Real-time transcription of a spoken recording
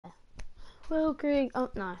Will Griggs.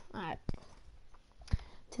 Oh no. Alright.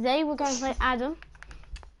 Today we're going to play Adam.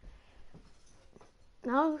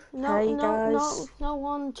 No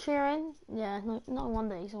one cheering. Yeah, no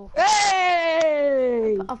wonder he's awful.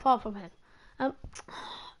 Hey! Apart from him.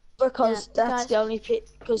 Because yeah, that's guys, the only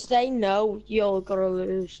because they know you're gonna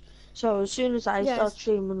lose. So as soon as I start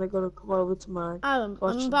streaming, they're gonna come over to mine. Adam,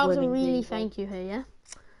 I'm about to really thank you here, yeah?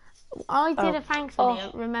 I did a thanks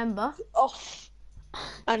video, remember?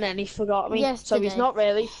 And then he forgot me. Yesterday. So he's not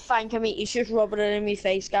really thanking me, he's just rubbing it in my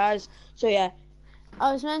face, guys. So yeah.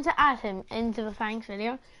 I was meant to add him into the thanks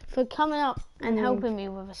video for coming up and helping me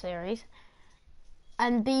with a series.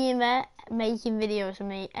 And being there, making videos with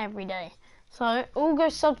me every day. So, all go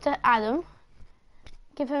sub to Adam.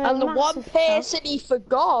 Give him a massive And the one person he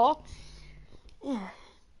forgot. Yeah.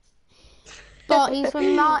 But he's the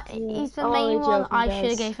main one I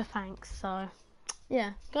should have gave a thanks. So,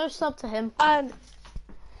 yeah, go sub to him. And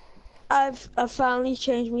I've finally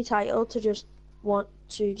changed my title to just 2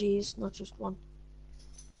 G's, not just one.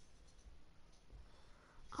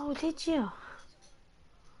 Oh, did you?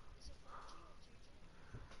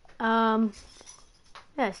 Yeah,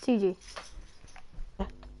 it's 2G. Yeah.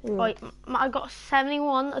 Wait, I got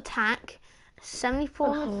 71 attack, 74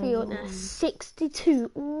 midfield, and a 62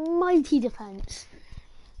 mighty defense.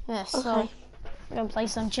 Yeah, so we're gonna play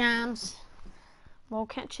some jams. Ball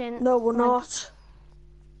catching. No, we're not.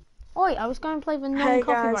 Oi, I was going to play the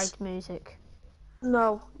non-copyright music.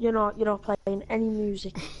 No, you're not. You're not playing any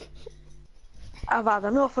music. I've had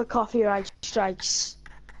enough of copyright strikes.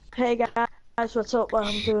 Hey guys, what's up?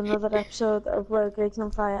 Welcome to another episode of Griggs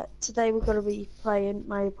on Fire. Today we're going to be playing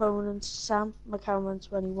my opponent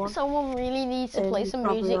xXMc-CowManXx. Someone really needs to play some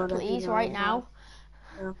music, please, right now.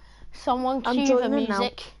 Yeah. Someone cue the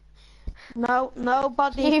music. No,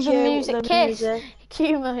 nobody cue the music. Kiss.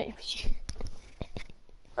 Cue the music.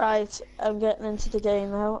 Right, I'm getting into the game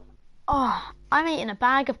now. Oh, I'm eating a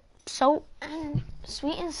bag of salt and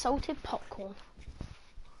sweet and salted popcorn.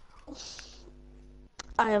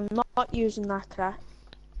 I am not using that crap.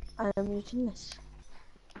 I am using this.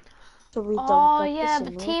 So we don't get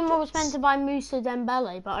the team was meant to buy Musa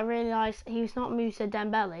Dembele, but I realised he's not Musa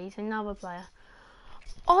Dembele, he's another player.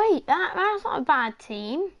 Oi, that's not a bad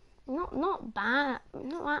team. Not bad.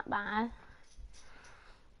 Not that bad.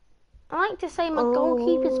 I like to say my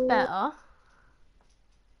goalkeeper's better.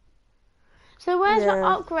 So where's the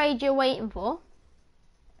upgrade you're waiting for?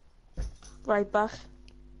 Right back.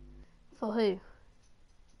 For who?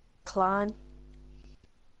 Klein.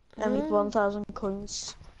 I need 1,000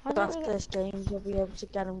 coins. After this game, you'll be able to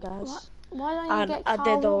get him, guys. Why don't you get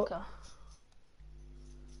Kyle Walker?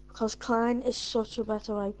 Because Klein is such a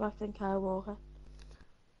better right back than Kyle Walker.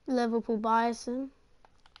 Liverpool buys him.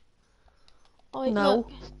 Oh, no.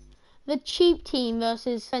 Look, the cheap team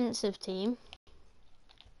versus offensive team.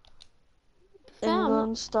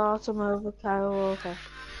 England start him over Kyle Walker.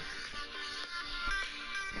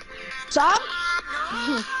 Sam?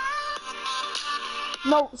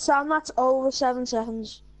 No, Sam, that's over 7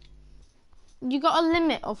 seconds. You got a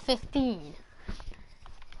limit of 15.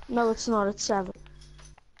 No, it's not. It's 7.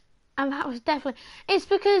 And that was definitely. It's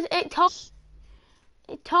because it told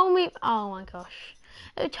me. Oh my gosh!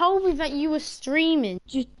 It told me that you were streaming.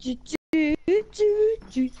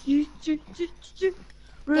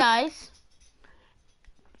 Guys,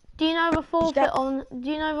 do you know the forfeit on? Do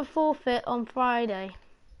you know the forfeit on Friday?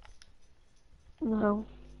 No.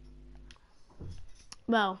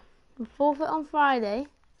 Well, the forfeit on Friday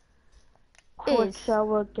is.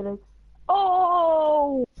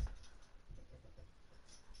 Oh!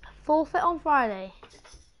 Forfeit on Friday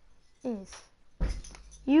is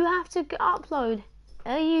you have to upload a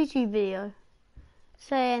YouTube video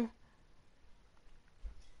saying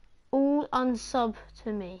all unsub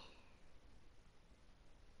to me.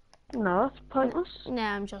 No, that's pointless.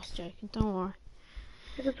 Nah, I'm just joking, don't worry.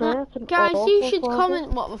 Guys, you should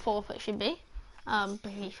comment what the forfeit should be. To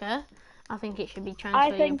be fair, I think it should be transfer.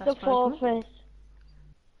 I think the forfeit.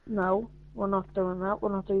 No, we're not doing that.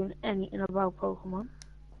 We're not doing anything about Pokemon.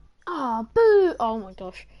 Oh, boo! Oh my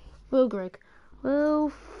gosh. Will Grigg.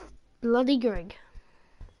 Will bloody Grigg.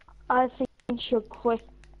 I think you should quick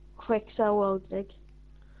sell Will Grigg.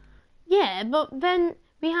 Yeah, but then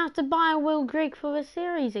we have to buy a Will Grigg for the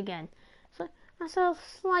series again. So that's a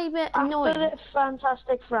slight bit annoying. After the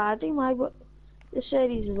Fantastic Friday, the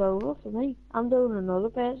series is over for me. I'm doing another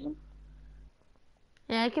person.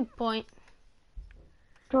 Yeah, good point.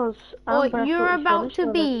 Because you're about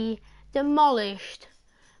to be demolished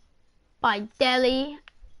by Delhi.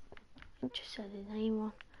 I just said his name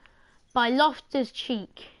wrong. By Loftus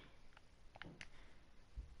Cheek.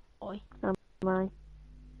 Oi. Am I?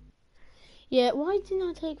 Yeah, why didn't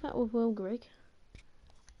I take that with Will Grigg?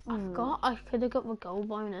 Hmm. I could have got the goal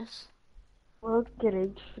bonus. Well,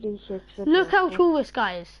 griggs 3-6. Look how tall this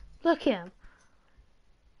guy is. Look at him.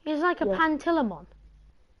 He's like a Yeah. Pantilimon.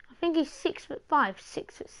 I think he's 6'5",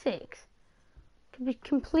 6'6". Could be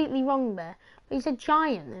completely wrong there. But he's a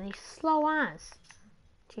giant and he's slow as.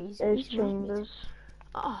 Jeez, There's he's Chambers.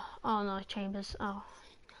 Oh no, Chambers. Oh,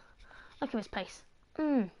 look at his pace.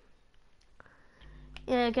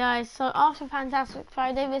 Yeah, guys. So after Fantastic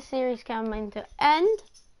Friday, this series came to an end.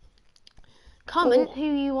 Comment who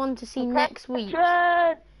you want to see next week.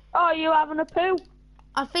 Oh, you having a poo?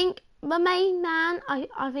 I think the main man.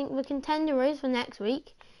 I think the contender is for next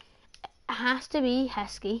week. It has to be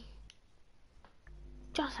Heskey.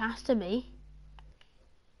 Just has to be.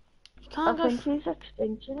 You can't I think he's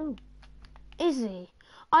extinct, you know. Is he?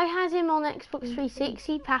 I had him on Xbox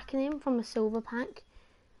 360, packing him from a silver pack,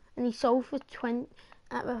 and he sold for 20.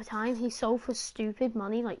 At the time, he sold for stupid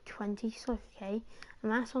money, like 20k,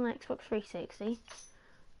 and that's on Xbox 360.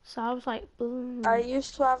 So I was like, boom. I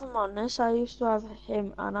used to have him on this. I used to have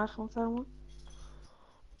him and I can find one.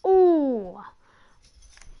 Ooh,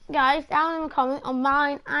 guys, down in the comment on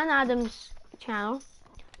mine and Adam's channel,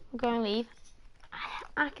 I'm going to leave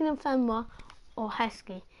Akin and Fenwa or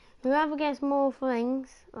Heskey. Whoever gets more things,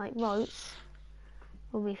 like votes,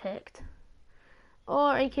 will be picked.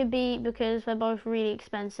 Or it could be because they're both really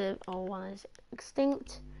expensive or one is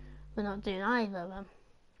extinct. We're not doing either of them.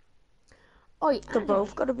 Oh, They're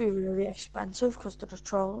both got to be really expensive because they're the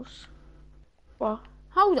trolls. What?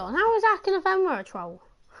 Hold on, how is Akin and Fenwa a troll?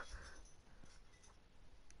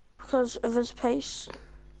 Because of his pace.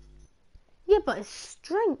 Yeah, but his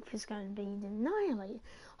strength is going to be annihilated.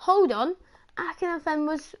 Hold on, Akin and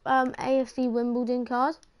Fenwa's AFC Wimbledon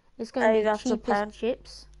card is going to be cheap as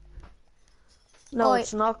chips. No,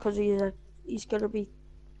 it's not because he's going to be...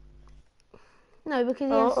 No, because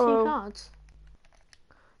he has 2 cards.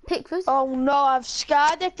 Pickford. Oh no, I've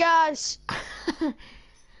scarred it, guys.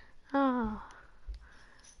 Oh.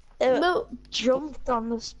 It jumped on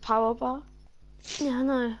this power bar. Yeah, I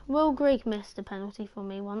know. Will Grigg missed a penalty for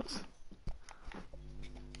me once.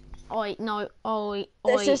 Oi, no, oi.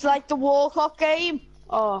 This is like the Walcott game.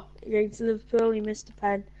 Oh, against Liverpool, he missed a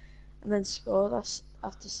pen and then scored us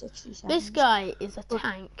after 60 seconds. This guy is a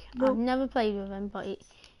tank. I've never played with him, but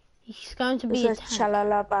he's going to be a tank.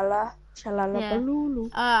 Chalalabala, chalalabalulu.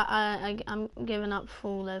 Yeah. I'm giving up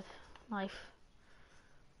full life.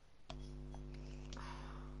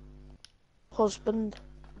 Husband.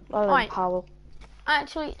 Well, then Powell.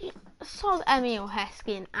 Actually, sod Emil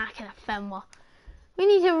Heskey and Akin Fenwa. We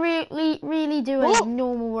need to really do a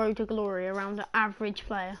normal road to glory around an average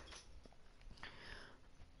player.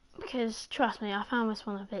 Because, trust me, I found this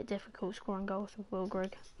one a bit difficult scoring goals with Will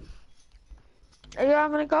Grigg. Are you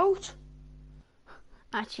having a goat?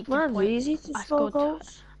 Actually, Mine's easy to score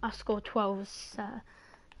goals. I scored 12 or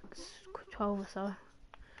so.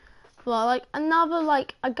 But, like, another,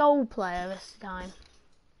 like, a goal player this time.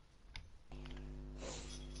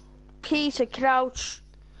 Peter Crouch.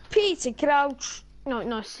 Peter Crouch.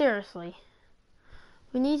 No, seriously.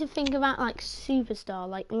 We need to think about, like, superstar,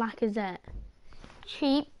 like Lacazette.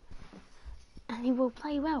 Cheap, and he will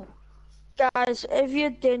play well. Guys, if you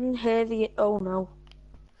didn't hear the... Oh, no.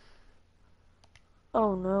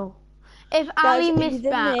 Oh, no. If Ali missed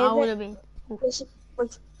that, I would have been... Listen,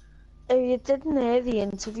 wait. If you didn't hear the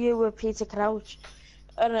interview with Peter Crouch,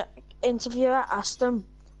 an interviewer asked him,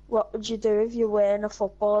 what would you do if you weren't a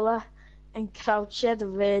footballer? And Crouch said a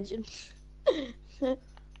virgin. Did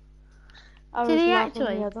he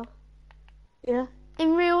actually? Yeah.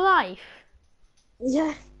 In real life?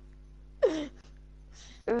 Yeah. It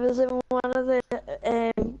was in one of the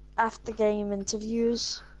after game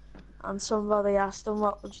interviews, and somebody asked him,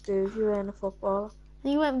 what would you do if you weren't a footballer?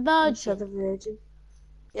 And he went virgin. He said a virgin.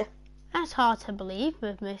 Yeah. That's hard to believe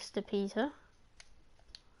with Mr. Peter.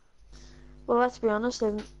 Well, let's be honest,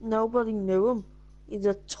 nobody knew him. He's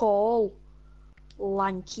a tall,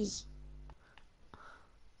 lanky.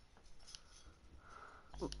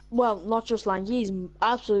 Well, not just lanky, he's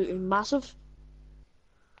absolutely massive.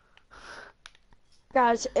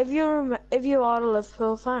 Guys, if you are a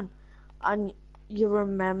Liverpool fan and you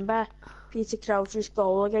remember Peter Crouch's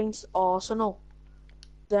goal against Arsenal,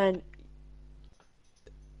 then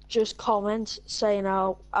just comment saying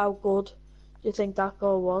how good you think that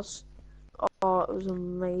goal was. Oh, it was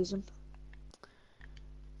amazing.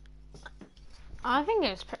 I think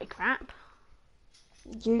it was pretty crap.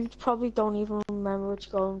 You probably don't even remember which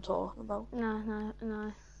goal I'm talking about.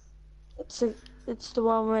 No. It's the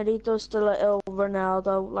one where he does the little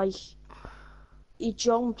Ronaldo, like he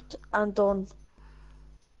jumped and done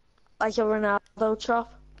like a Ronaldo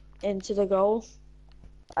chop into the goal,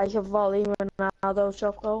 like a volley Ronaldo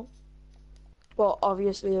chop goal. But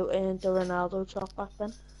obviously it ain't the Ronaldo chop back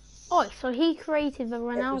then. Oh, so he created the It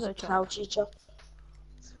was a Ronaldo chop. crouchy chop.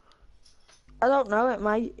 I don't know. It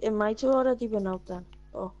might have already been out then.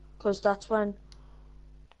 Oh, because that's when.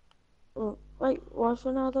 Oh, wait, was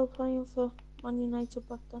Ronaldo playing for Man United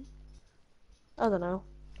back then? I don't know.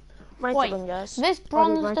 Might have Wait, been, guys. this Or he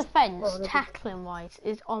bronze might have defence, already been. tackling wise,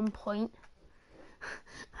 is on point.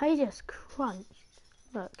 I just crunched.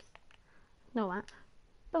 Look. No, that.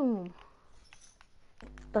 Boom.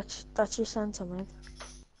 That's your centre, mate.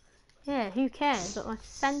 Yeah, who cares? But my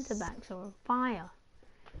centre backs are on fire.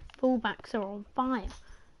 Full backs are on fire.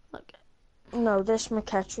 Look. No, this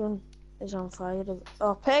McEachran is on fire.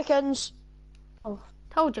 Oh, Pickens! Oh,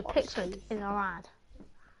 Told you, what a Pickford save. is a lad.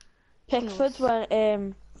 Pickford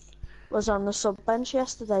was on the sub bench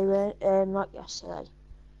yesterday, not yesterday,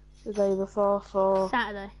 the day before for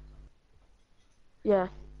Saturday. yeah,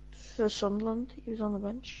 for Sunderland. He was on the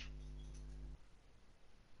bench.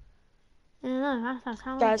 I know, that's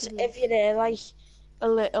how Guys, much if you hear like a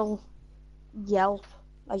little yelp,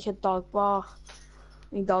 like a dog bark,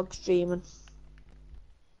 my dog's dreaming.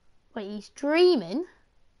 Wait, he's dreaming?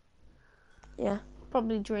 Yeah.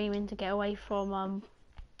 Probably dreaming to get away from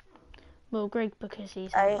Will Grigg because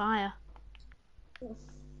he's on fire.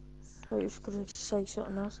 I was going to say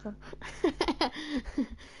something else then.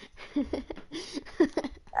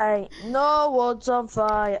 Hey, no wood's on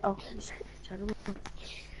fire. Oh, he's terrible.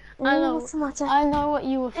 I know. What's the matter? I know what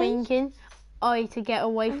you were thinking. To get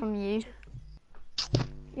away from you.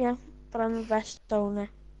 Yeah, but I'm the best owner.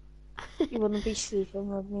 You wouldn't be sleeping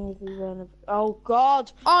with me if you weren't. Oh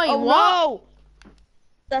God! Oh what? no!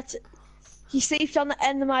 That's it. He sleeps on the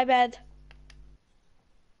end of my bed.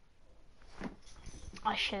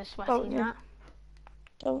 I should have sweated that.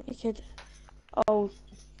 Don't you, kid? Oh.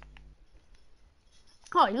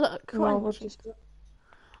 Oh, look, No,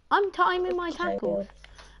 I'm timing my tackles.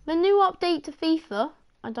 The new update to FIFA,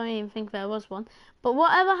 I don't even think there was one, but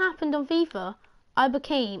whatever happened on FIFA, I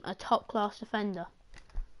became a top class defender.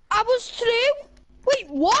 I was through? Wait,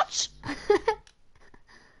 what?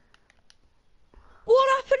 What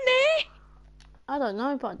happened there? I don't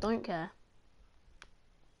know, but I don't care.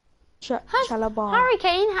 Chalabah. Harry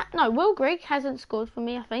Kane, Will Grigg hasn't scored for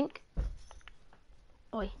me, I think.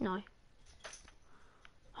 Oi, no.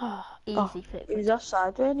 Oh, easy fix. He was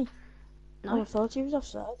offside, wasn't he? No. I thought he was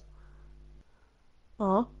offside.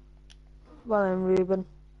 Oh. Well then, Ruben.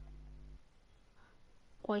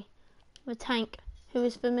 Oi, the tank. Who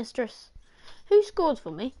is the mistress? Who scored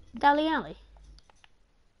for me? Dali Ali.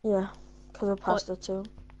 Yeah, because I passed it to him.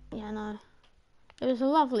 Yeah, no. It was a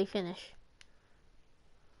lovely finish.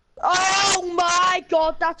 Oh my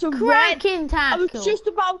God, that's a Cracking red. tackle. I was just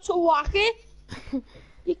about to whack it.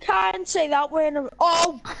 You can't say that way.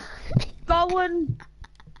 Oh, go and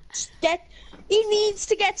get. He needs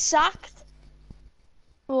to get sacked.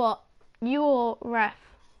 What? Your ref.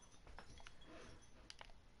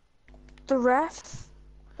 The ref.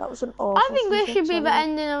 That was an awful. I think this should be the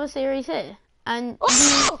ending of the series here, and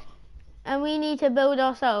we need to build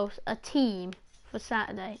ourselves a team for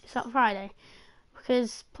Friday,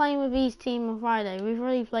 because playing with these team on Friday, we've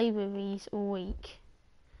already played with these all week.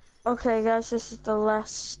 Okay, guys, this is the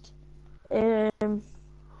last game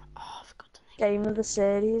of the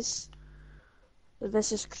series. So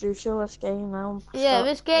this is crucial. This game now. Yeah,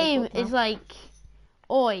 this game is like,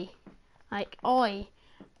 oi,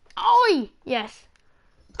 yes.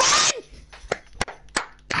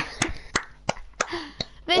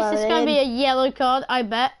 This is going to be a yellow card, I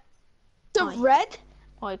bet. The red?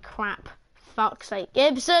 Oh, crap. Fuck's sake.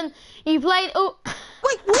 Gibson, you played... Oh.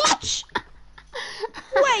 Wait, what?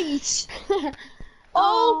 Wait.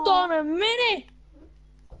 Hold on a minute.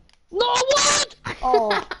 No what?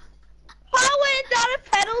 Oh. How is that a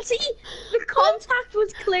penalty? The contact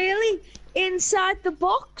was clearly inside the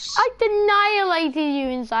box. I annihilated you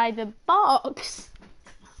inside the box.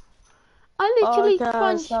 I literally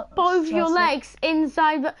crunched both your legs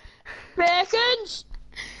inside the... Bacons!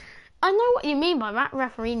 I know what you mean by that.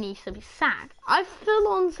 Referee needs to be sacked. I full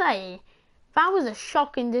on say that was a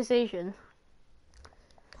shocking decision.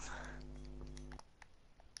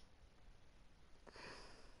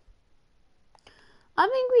 I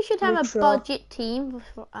think we should have a budget team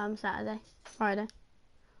for Friday.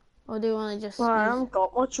 Or do you want to just... Well, I haven't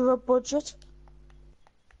got much of a budget.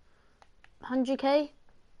 100k?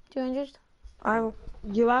 200?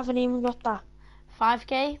 You haven't even got that.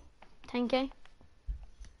 5k? 10k?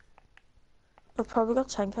 I've probably got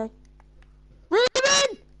 10k.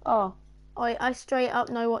 Ruben! Oh. I straight up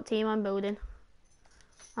know what team I'm building.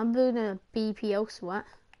 I'm building a BPO sweat.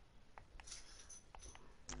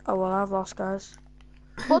 Oh well, I've lost, guys.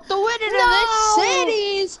 But the winner of this No!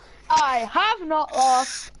 series, I have not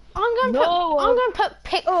lost. I'm gonna put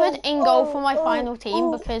Pickford in goal for my final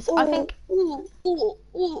team because I think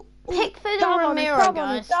Pickford and Ramiro,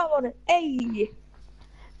 guys. Hey.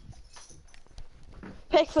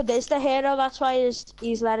 Pickford is the hero, that's why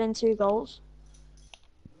he's let in 2 goals.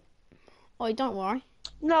 Oh, don't worry.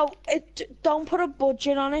 No, don't put a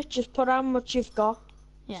budget on it, just put how much you've got.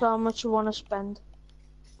 Yeah. So how much you want to spend.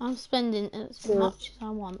 I'm spending as much as I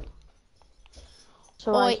want.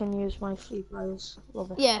 So I can use my free players. Love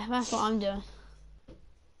it. Yeah, that's what I'm doing.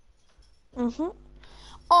 Mhm.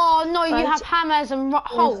 Oh no, Right. you have Hammers and Here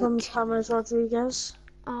Hulk. comes James Rodriguez.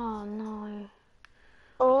 Oh no.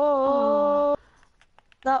 Oh,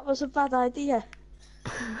 that was a bad idea.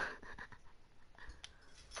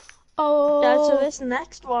 Oh. Yeah, so this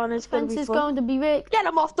next one is going to be Fence is fun. going to be rigged. Get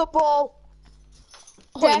him off the ball.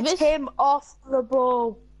 Get him off the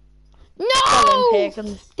ball. No!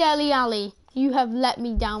 Dele Alli, you have let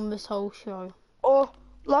me down this whole show. Oh,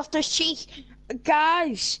 Loftus-Cheek.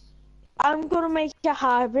 Guys, I'm going to make a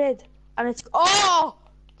hybrid. And it's... Oh!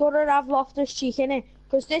 Going to have Loftus-Cheek in it.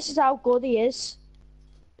 Because this is how good he is.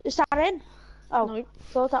 Is that in? Oh, Nope.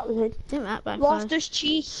 Thought that was it. Didn't that backfire.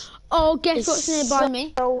 Loftus-Cheek. Oh, guess what's nearby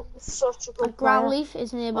me? Such a good A growl player. leaf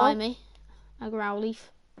is nearby me. A growl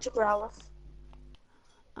leaf. It's a growler.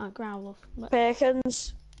 A growl leaf.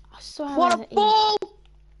 Perkins. I swear What a ball!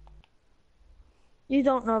 You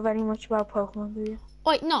don't know very much about Pokemon, do you?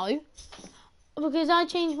 Wait, no. Because I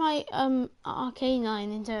changed my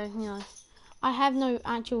Arcanine into, I have no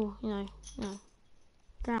actual,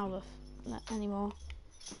 Growlithe anymore.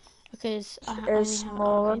 Because I only have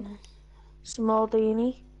Arcanine.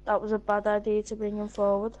 Smaldini. That was a bad idea to bring him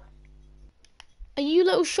forward. Are you a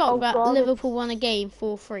little shocked that God. Liverpool won a game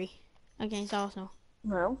 4-3 against Arsenal?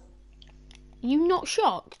 No. Are you not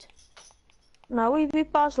shocked? No, we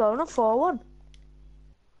beat Barcelona 4-1.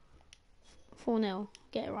 4-0.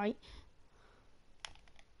 Get it right.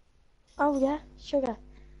 Oh yeah, sugar.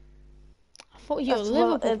 I thought you were a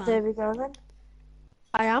Liverpool fan. There we go then.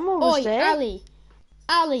 I am almost there.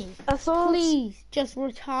 Ali, I thought... please just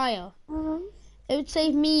retire. It would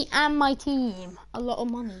save me and my team a lot of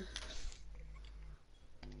money.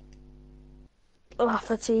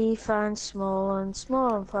 Lafferty finds Small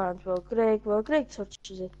finds Will Grigg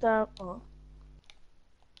touches it down. Oh.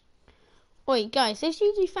 Oi, guys, if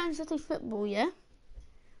you do fantasy football, yeah?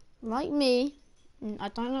 Like me, I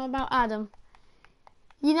don't know about Adam.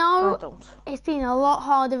 You know, I don't. It's been a lot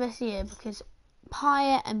harder this year because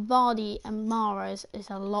Payet and Vardy and Mahrez is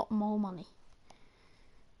a lot more money.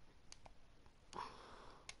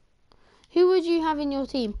 Who would you have in your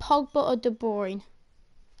team, Pogba or De Bruyne?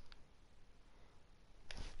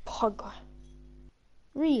 Pogba.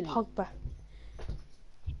 Really? Pogba.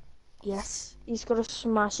 Yes, he's got to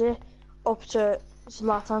smash it up to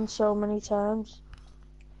Zlatan so many times.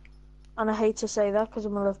 And I hate to say that because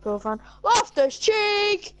I'm a Liverpool fan.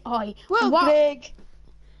 Loftus-Cheek! Oi, Will Grigg!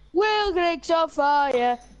 Will Grigg's on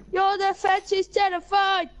fire! Your defence is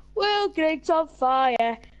terrified! Will Grigg's on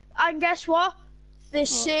fire! And guess what? This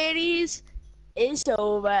series is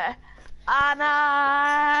over. And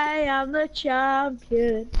I am the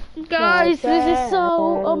champion. Guys, this is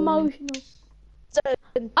so emotional.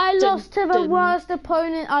 I lost to the worst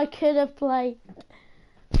opponent I could have played.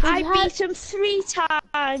 I beat him 3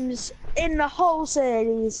 times in the whole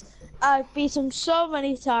series. I beat him so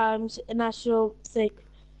many times in national thing.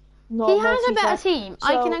 He has a better team. So,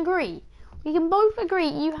 I can agree. We can both agree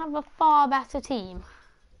you have a far better team.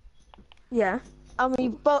 Yeah, and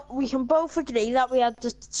we can both agree that we had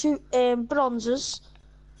the 2 bronzes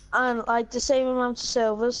and like the same amount of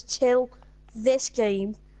silvers till this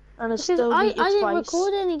game, and it's still beat you I didn't twice.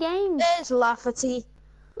 record any games. There's Lafferty.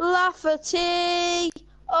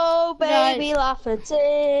 Oh baby,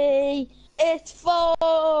 Lafferty. It's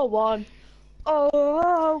 4-1.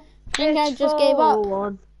 Oh, I think I just gave up.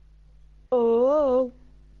 Oh.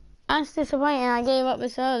 That's disappointing. I gave up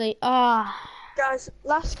this early. Guys,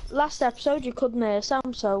 last episode you couldn't hear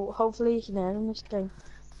Sam, so hopefully you can hear him this game.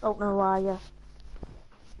 Don't know why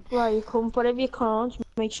you couldn't, but if you can't,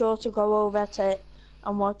 make sure to go over to it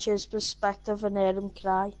and watch his perspective and hear him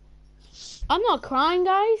cry. I'm not crying,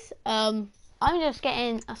 guys. I'm just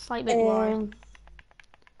getting a slight bit worried.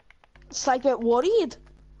 Slight bit worried?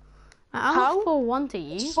 How? 4-1 to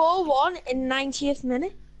you. It's 4-1 in 90th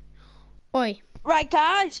minute. Oi. Right,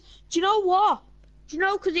 guys, do you know what? Do you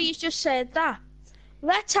know, because he's just said that.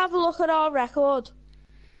 Let's have a look at our record.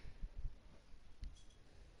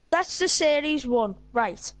 That's the series 1.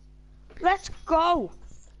 Right. Let's go.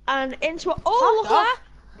 and into it. Oh, Fuck look off. at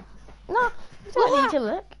No, you don't Look need at to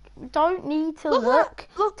look. Don't need to that. Look at look. that.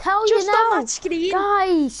 Look, Tell you just on now. that screen.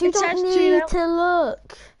 Guys, you It don't says need 2-0. to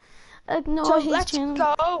look. Ignore So his let's channel.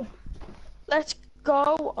 go. Let's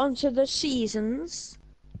go onto the seasons.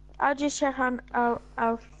 I'll just check on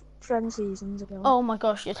our friend seasons again. Oh my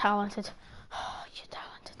gosh, you're talented. You're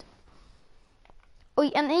talented. Oh,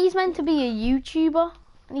 and he's meant to be a YouTuber,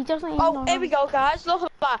 and he doesn't even know Here how. we go, guys. Look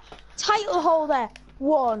at that. Title holder,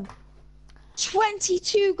 1.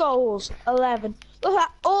 22 goals, 11. Look at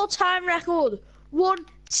that all-time record,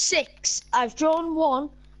 1-6. I've drawn 1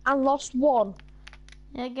 and lost 1.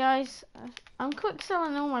 Yeah, guys, I'm quick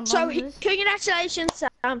selling all my So, bronzes. congratulations,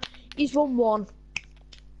 Sam. He's won 1.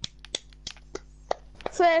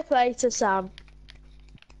 Fair play to Sam.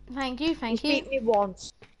 Thank you, thank He's you. beat me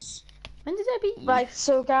once. When did I beat you? Right,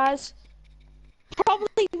 so guys,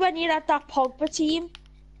 probably when you're at that Pogba team.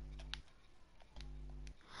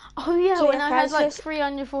 Oh yeah, So, when yeah, I guys, had like just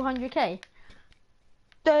 300, 400k.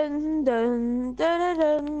 dun dun dun dun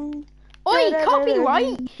dun. Oi,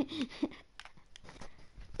 copyright!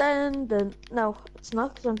 Dun dun. No, it's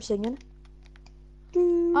not because I'm singing.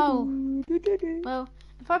 Oh, well,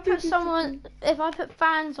 if I put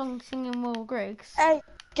fans on singing Will Griggs, Hey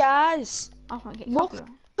guys, I won't get look copyright.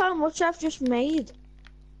 how much I've just made.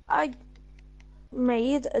 I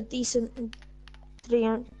made a decent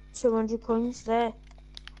 200 coins there.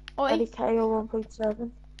 Oi, 30k or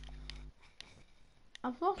 1.7.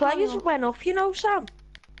 I've lost Players money. went up, you know, Sam.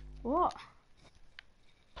 What?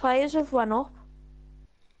 Players have went up.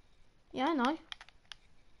 Yeah, I know.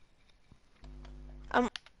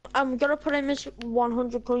 I'm gonna put in this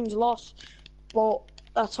 100 coins loss, but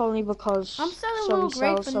that's only because I'm selling so Will he Griggs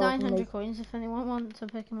sells for so I can 900 make. coins if anyone wants to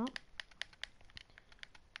pick him up.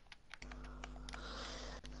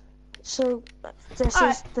 So this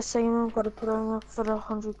Alright. is the same. I'm gonna put on for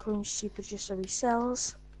 100 coins cheaper just so he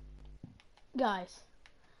sells. Guys,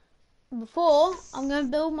 before I'm going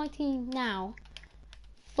to build my team now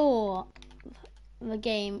for the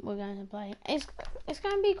game we're going to play. It's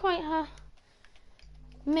going to be quite a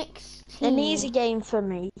mixed team. An easy game for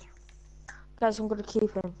me. Guys, I'm gonna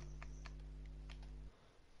keep him.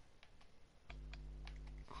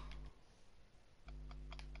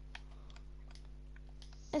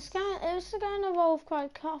 It's going to involve quite a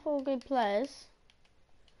couple of good players.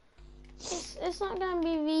 It's not going to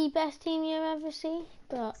be the best team you ever see,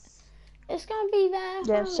 but it's going to be there.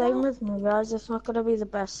 Yeah, same with me, guys. It's not gonna be the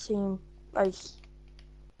best team like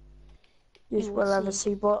you will ever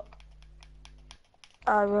see, but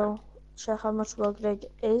I will check how much Rogue League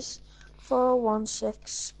is.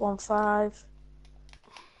 41615.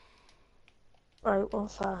 Right,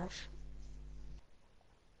 15.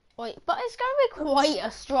 Wait, but it's going to be quite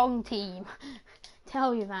a strong team.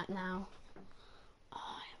 Tell you that now.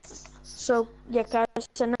 So yeah, guys.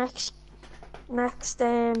 The next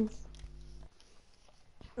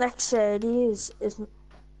series is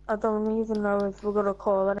I don't even know if we're gonna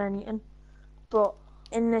call it anything, but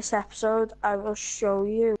in this episode I will show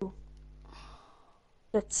you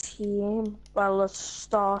the team, well, the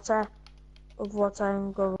starter of what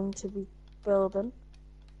I'm going to be building.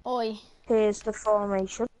 Oi. Here's the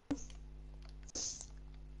formation.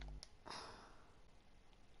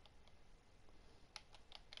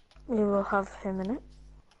 We will have him in it.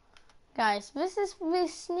 Guys, this is the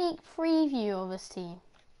sneak preview of this team.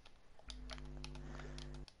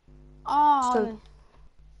 Oh. So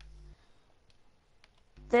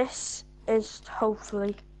this is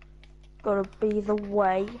hopefully gonna be the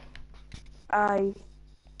way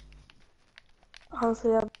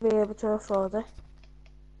hopefully I'll be able to afford it.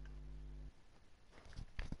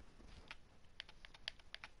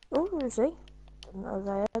 Oh, who's he? Didn't know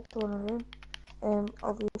they had one of them.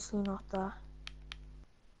 Obviously not that.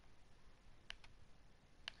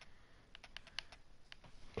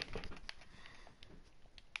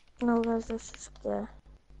 No, guys, this is the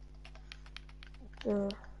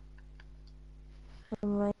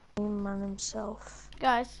main man himself.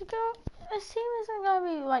 Guys, this team isn't going to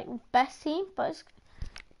be like best team, but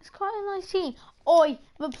it's quite a nice team. Oi,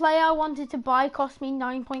 the player I wanted to buy cost me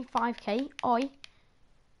 9.5k. Oi.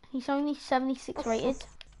 He's only 76 rated.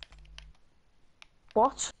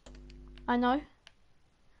 What? I know.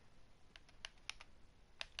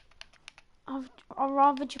 I'd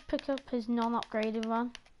rather just pick up his non-upgraded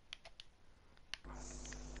one.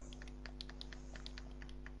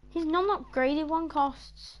 His non-upgraded one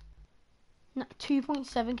costs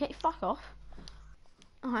 2.7k. Fuck off.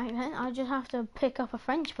 Alright then, I just have to pick up a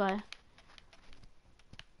French player.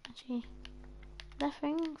 Actually, left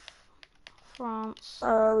wing, France.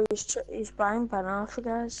 Oh, he's buying Ben Arthur,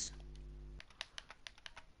 guys.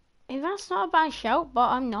 If that's not a bad shout, but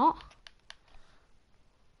I'm not.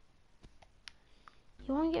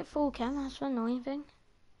 You won't get full chem, that's the annoying thing.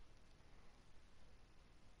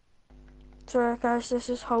 So right, guys, this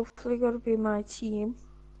is hopefully going to be my team.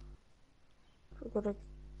 We're going to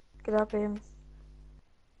grab him.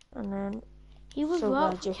 And then, He would so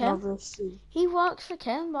work guys, for you can chem. obviously... He works for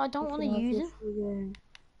chem, but I don't want to use him.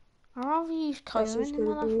 I'd rather use That's who's Coleman in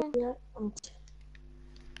going my to last be one. here.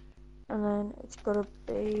 And then it's going to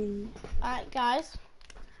be... Alright guys,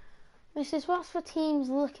 this is what's the team's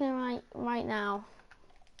looking right now.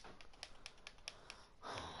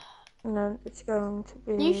 And then it's going to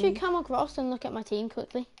be... You should come across and look at my team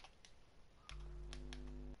quickly.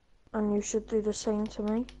 And you should do the same to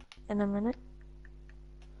me in a minute.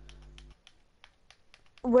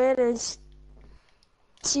 Where is...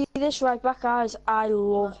 See this right back, guys? I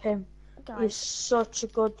love him. Guys, He's such a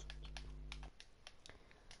good...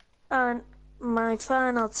 And my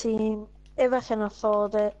final team, if I can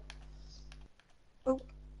afford it...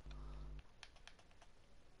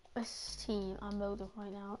 this team I'm building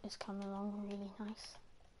right now is coming along really nice.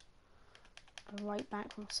 A right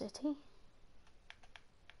back from City.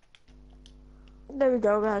 There we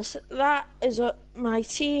go, guys. That is my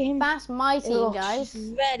team. That's my It team, looks guys.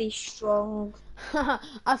 very strong.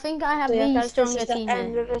 I think I have So yeah, the guys, this stronger is the team end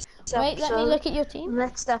here. of this Wait, let me episode. look at your team.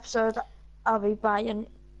 Next episode, I'll be buying...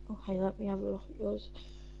 Okay, let me have a look at yours.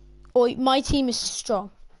 Oh, my team is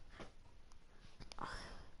strong.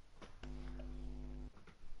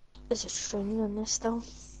 There's a string in this, though.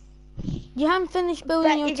 You haven't finished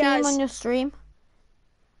building your you team guys- on your stream?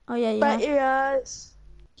 Oh yeah, you Bet have. you guys,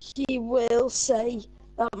 he will say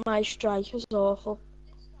that my strike was awful.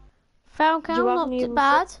 Falcao, You not haven't even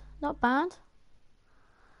bad. Not bad.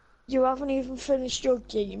 You haven't even finished your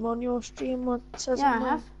game on your stream, what says Yeah, on I there?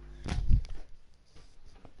 have.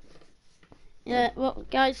 Yeah, well,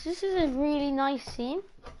 guys, this is a really nice team.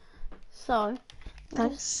 So,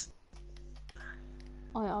 Thanks.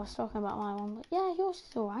 oh yeah, I was talking about my one, but yeah, yours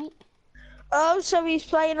is alright. Oh, so he's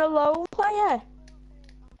playing a lone player?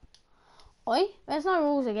 Oi, there's no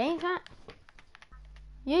rules against that.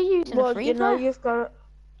 You're using a Well, free you know, player. you've got...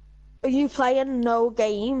 Are you playing no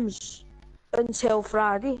games until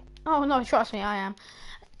Friday? Oh no, trust me, I am.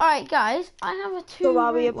 Alright, guys, I have a So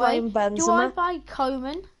while we are two-route way. playing Do I Benzema, buy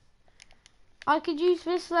Coman? I could use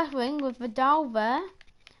this left wing with Vidal there,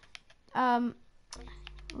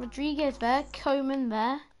 Rodriguez there, Coman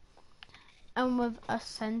there, and with a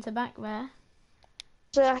centre back there.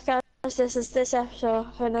 so yeah, guys, this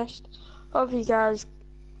episode finished. Hope you guys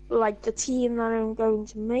like the team that I'm going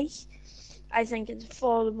to make. I think it's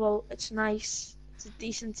affordable, it's nice, it's a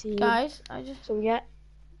decent team. Guys, I just So yeah,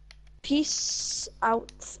 peace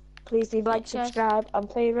out. Please leave a like, guys. subscribe, and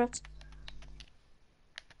favourite.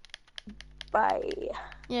 Bye.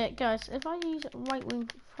 Yeah, guys, if I use right wing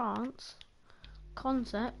for France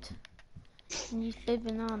concept and use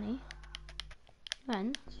Bibanani,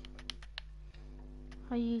 then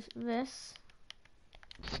I use this,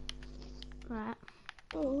 that,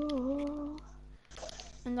 Oh.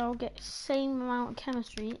 and I'll get same amount of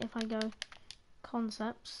chemistry if I go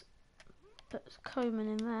concepts, put Coman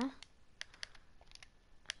in there.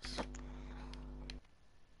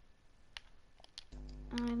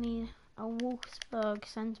 I need a Wolfsburg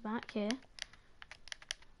centre back here.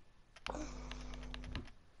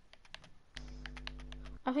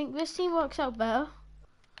 I think this team works out better.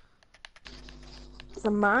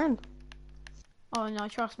 The mine. Oh no,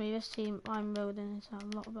 trust me, this team I'm building is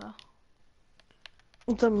a lot better.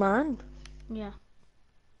 The man. Yeah.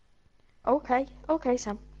 Okay,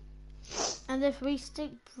 Sam. And if we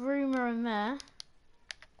stick Bruma in there,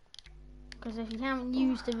 because if you haven't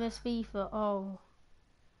used in this FIFA, oh,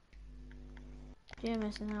 you're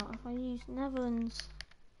missing out. If I use Netherlands,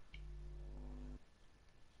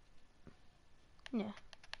 yeah.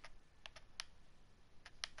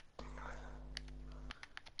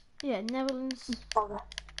 Yeah, Netherlands. Bother.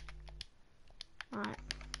 Alright.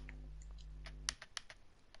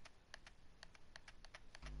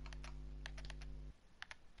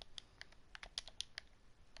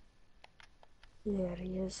 There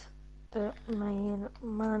he is. The main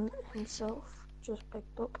man himself just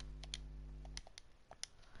picked up.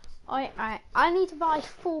 I need to buy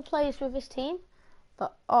 4 players with this team,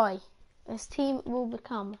 but this team will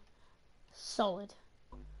become solid.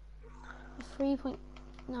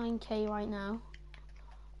 3.9k right now.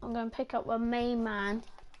 I'm going to pick up a main man,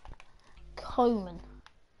 Coman.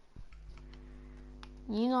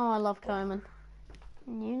 You know I love Coman.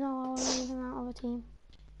 You know I want to use him out of a team.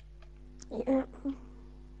 Yeah.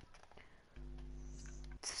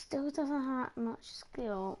 Still doesn't have much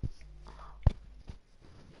skill.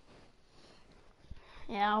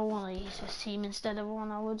 Yeah, I want to use this team instead of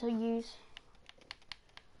one I would use.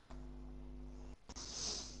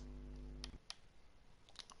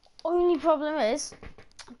 Only problem is,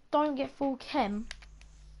 I don't get full chem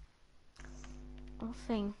or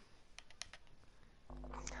thing.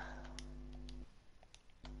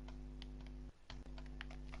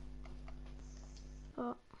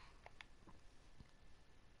 But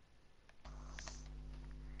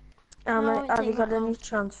no, Have you got any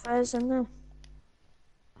transfers in there?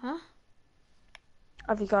 Huh?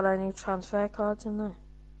 Have you got any transfer cards in there?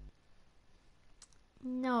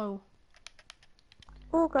 No.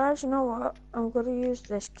 Oh guys, you know what? I'm gonna use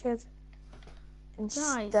this kid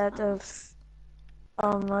instead of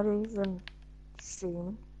not even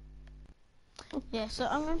streaming. Yeah, so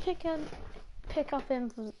I'm gonna pick up him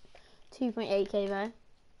for 2.8k though.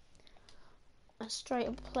 And straight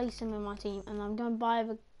up place him in my team, and I'm gonna buy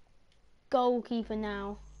the goalkeeper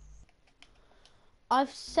now. I've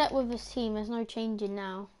set with this team, there's no changing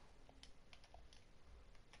now.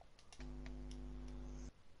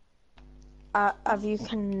 Have you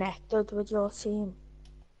connected with your team?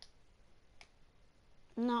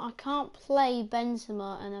 No, I can't play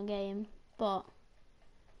Benzema in a game, but...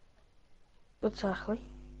 Exactly.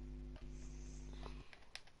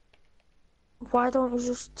 Why don't you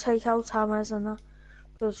just take out Hammers and that?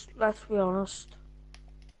 Because let's be honest.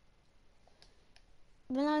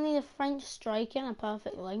 Then I need a French striker and a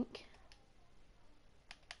perfect link.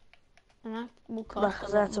 And that will cost a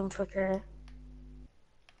lot more. For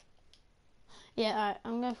Yeah, alright,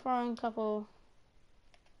 I'm going to throw in a couple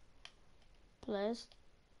players.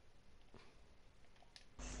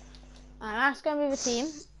 Alright, that's going to be the team.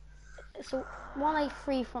 It's a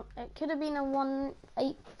 183 from, it could have been a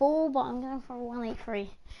 184, but I'm going for a 183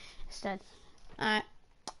 instead. Alright,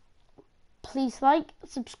 please like,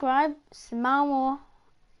 subscribe, smile more.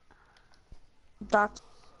 That's